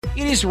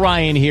It is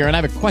Ryan here, and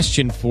I have a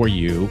question for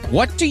you.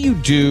 What do you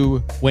do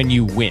when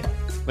you win?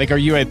 Like, are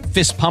you a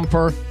fist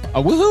pumper,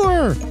 a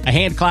woohooer, a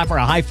hand clapper,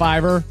 a high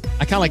fiver?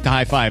 I kind of like the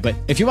high five, but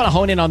if you want to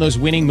hone in on those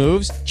winning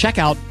moves, check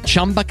out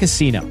Chumba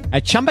Casino.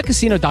 At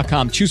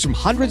ChumbaCasino.com, choose from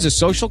hundreds of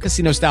social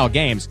casino-style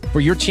games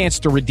for your chance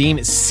to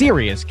redeem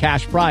serious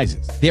cash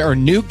prizes. There are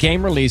new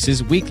game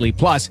releases weekly,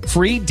 plus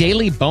free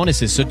daily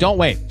bonuses. So don't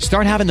wait.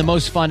 Start having the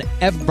most fun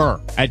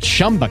ever at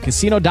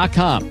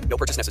ChumbaCasino.com. No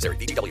purchase necessary.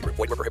 VGW. Void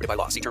where prohibited by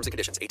law. See terms and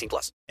conditions.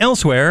 18+.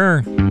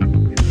 Elsewhere.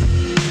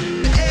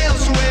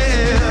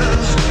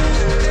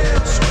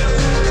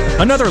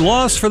 Another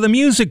loss for the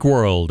music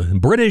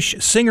world. British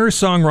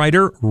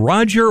singer-songwriter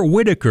Roger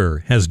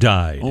Whittaker has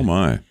died. Oh,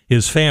 my.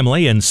 His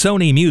family and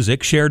Sony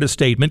Music shared a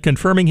statement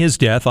confirming his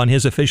death on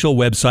his official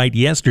website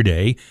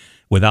yesterday.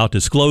 Without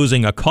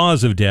disclosing a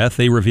cause of death,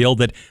 they revealed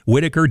that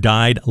Whittaker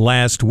died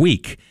last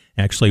week,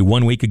 actually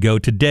 1 week ago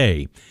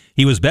today.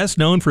 He was best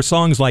known for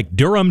songs like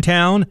Durham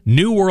Town,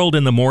 New World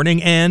in the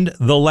Morning, and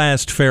The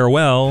Last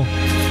Farewell. For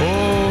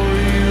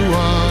you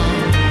are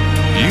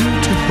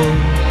beautiful,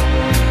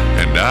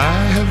 and I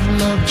have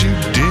loved you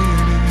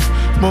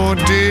dearly, more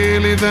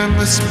dearly than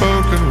the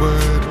spoken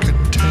word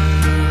can tell.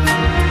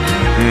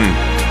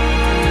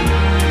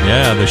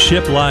 Yeah, the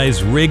ship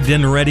lies rigged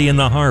and ready in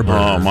the harbor.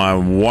 Oh, my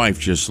wife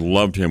just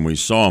loved him. We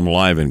saw him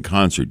live in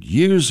concert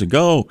years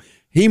ago.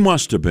 He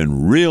must have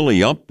been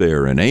really up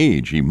there in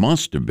age. He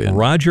must have been.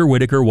 Roger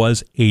Whittaker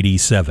was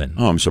 87.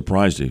 Oh, I'm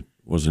surprised he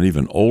wasn't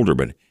even older,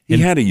 but he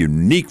had a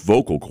unique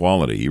vocal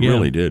quality. He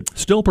really did.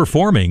 Still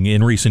performing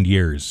in recent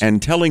years.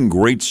 And telling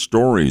great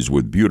stories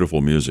with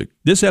beautiful music.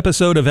 This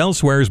episode of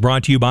Elsewhere is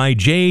brought to you by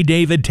J.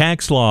 David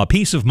Tax Law.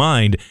 Peace of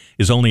mind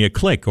is only a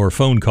click or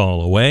phone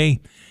call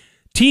away.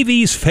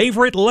 TV's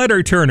favorite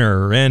letter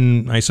turner,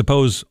 and I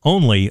suppose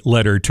only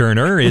letter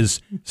turner,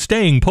 is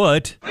staying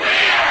put.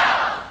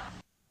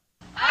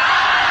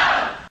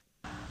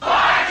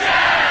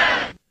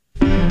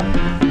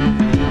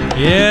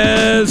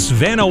 Yes,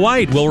 Vanna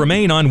White will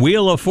remain on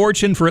Wheel of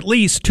Fortune for at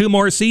least 2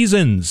 more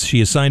seasons. She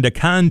has signed a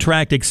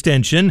contract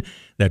extension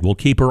that will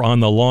keep her on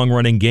the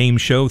long-running game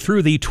show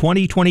through the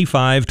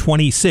 2025-26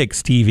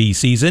 TV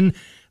season.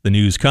 The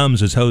news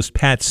comes as host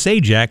Pat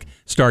Sajak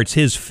starts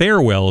his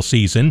farewell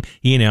season.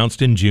 He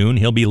announced in June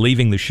he'll be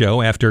leaving the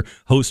show after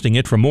hosting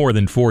it for more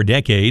than 4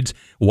 decades.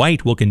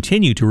 White will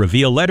continue to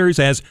reveal letters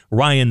as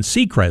Ryan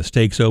Seacrest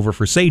takes over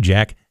for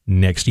Sajak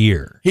next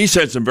year. He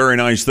said some very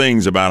nice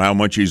things about how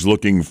much he's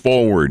looking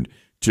forward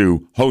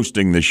to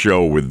hosting the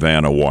show with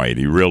Vanna White.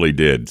 He really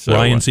did. So,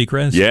 Ryan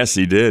Seacrest? Yes,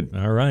 he did.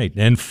 All right.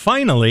 And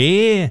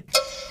finally...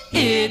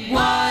 It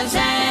was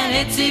an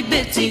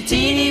itsy-bitsy,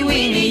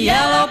 teeny-weeny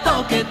yellow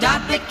polka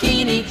dot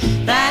bikini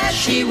that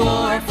she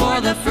wore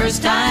for the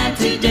first time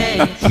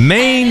today.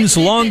 Maine's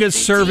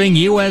longest-serving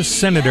U.S.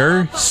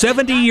 Senator,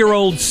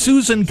 70-year-old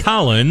Susan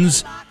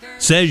Collins,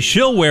 says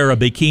she'll wear a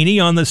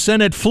bikini on the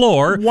Senate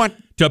floor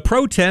to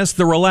protest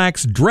the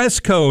relaxed dress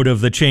code of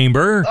the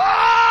chamber.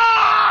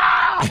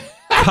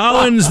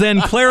 Collins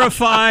then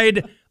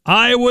clarified,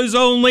 "I was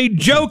only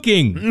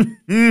joking,"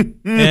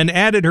 and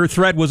added her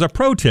threat was a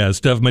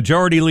protest of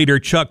Majority Leader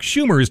Chuck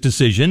Schumer's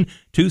decision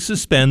to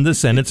suspend the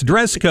Senate's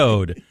dress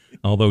code.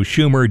 Although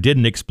Schumer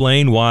didn't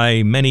explain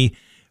why many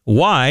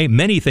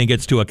think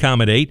it's to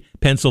accommodate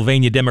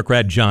Pennsylvania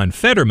Democrat John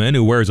Fetterman,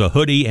 who wears a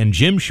hoodie and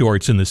gym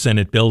shorts in the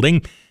Senate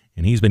building,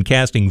 and he's been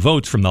casting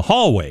votes from the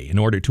hallway in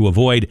order to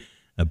avoid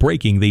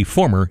breaking the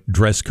former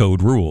dress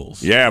code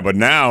rules. Yeah, but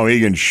now he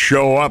can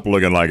show up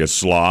looking like a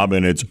slob,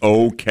 and it's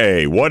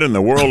okay. What in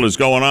the world is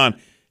going on?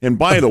 And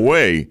by the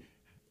way,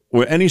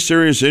 were any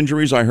serious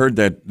injuries? I heard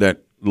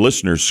that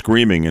listeners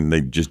screaming, and they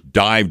just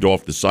dived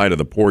off the side of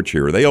the porch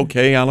here. Are they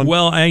okay, Alan?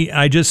 Well,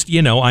 I just,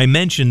 I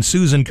mentioned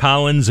Susan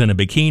Collins in a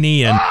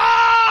bikini, and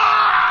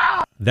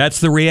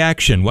that's the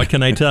reaction. What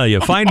can I tell you?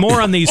 Find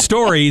more on these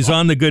stories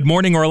on the Good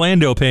Morning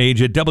Orlando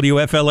page at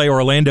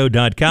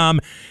WFLAOrlando.com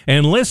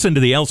and listen to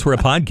the Elsewhere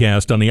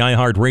podcast on the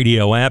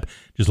iHeartRadio app.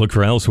 Just look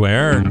for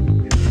Elsewhere.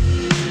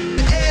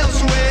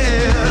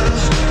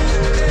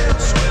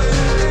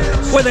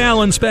 With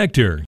Alan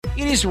Spector.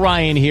 It is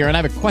Ryan here, and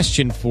I have a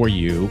question for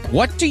you.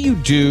 What do you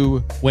do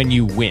when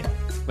you win?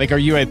 Like, are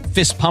you a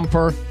fist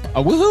pumper,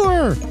 a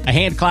woohooer, a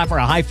hand clapper,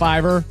 a high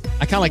fiver?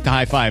 I kind of like the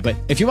high five, but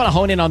if you want to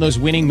hone in on those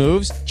winning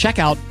moves, check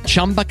out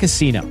Chumba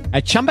Casino.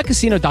 At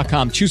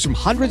ChumbaCasino.com, choose from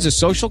hundreds of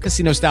social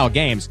casino-style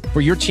games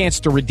for your chance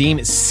to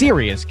redeem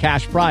serious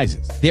cash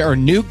prizes. There are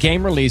new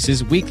game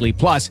releases weekly,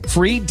 plus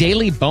free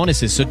daily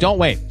bonuses. So don't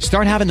wait.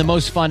 Start having the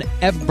most fun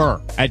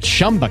ever at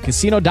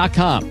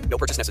ChumbaCasino.com. No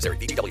purchase necessary.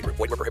 VGW. Void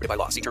where prohibited by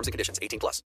law. See terms and conditions. 18+.